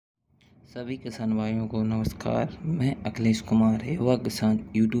सभी किसान भाइयों को नमस्कार। मैं अखिलेश कुमार युवा किसान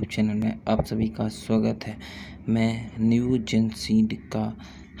यूट्यूब चैनल में आप सभी का स्वागत है। मैं न्यू जेन सीड का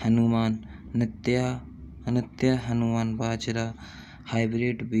नित्य हनुमान बाजरा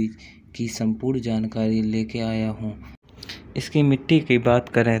हाइब्रिड बीज की संपूर्ण जानकारी लेके आया हूँ। इसकी मिट्टी की बात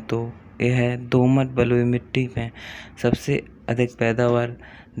करें तो यह दोमट बलुई मिट्टी में सबसे अधिक पैदावार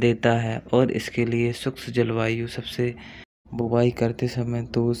देता है और इसके लिए शुष्क जलवायु सबसे बुवाई करते समय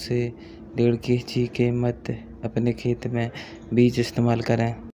 2 से 1.5 kg के मध्य अपने खेत में बीज इस्तेमाल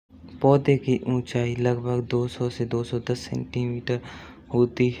करें। पौधे की ऊंचाई लगभग 200 से 210 सेंटीमीटर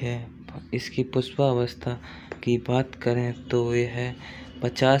होती है। इसकी पुष्पावस्था की बात करें तो यह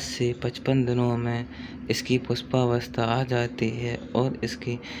 50 से 55 दिनों में इसकी पुष्पावस्था आ जाती है और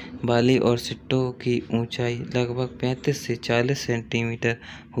इसकी बाली और सिट्टों की ऊंचाई लगभग 35 से 40 सेंटीमीटर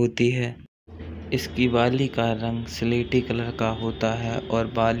होती है। इसकी बाली का रंग स्लेटी कलर का होता है और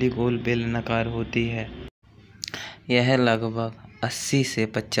बाली गोल बेलनाकार होती है। यह लगभग 80 से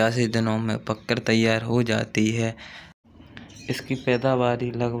 85 दिनों में पककर तैयार हो जाती है। इसकी पैदावार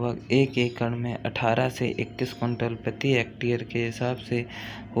लगभग 1 एकड़ में 18 से 21 कुंटल प्रति हेक्टेयर के हिसाब से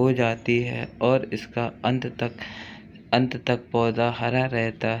हो जाती है और इसका अंत तक पौधा हरा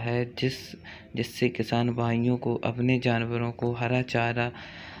रहता है, जिससे किसान भाइयों को अपने जानवरों को हरा चारा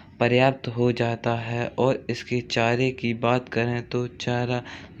पर्याप्त हो जाता है। और इसके चारे की बात करें तो चारा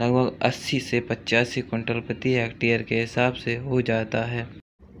लगभग 80 से 85 कुंटल प्रति हेक्टेयर के हिसाब से हो जाता है।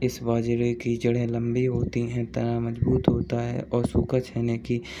 इस बाजरे की जड़ें लंबी होती हैं, तना मजबूत होता है और सूखा सहने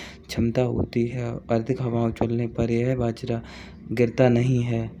की क्षमता होती है। अधिक हवाओं चलने पर यह बाजरा गिरता नहीं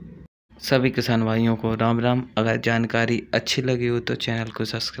है। सभी किसान भाइयों को राम राम। अगर जानकारी अच्छी लगी हो तो चैनल को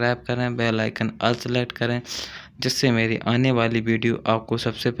सब्सक्राइब करें, बेल आइकन ऑल सेलेक्ट करें, जिससे मेरी आने वाली वीडियो आपको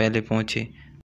सबसे पहले पहुंचे।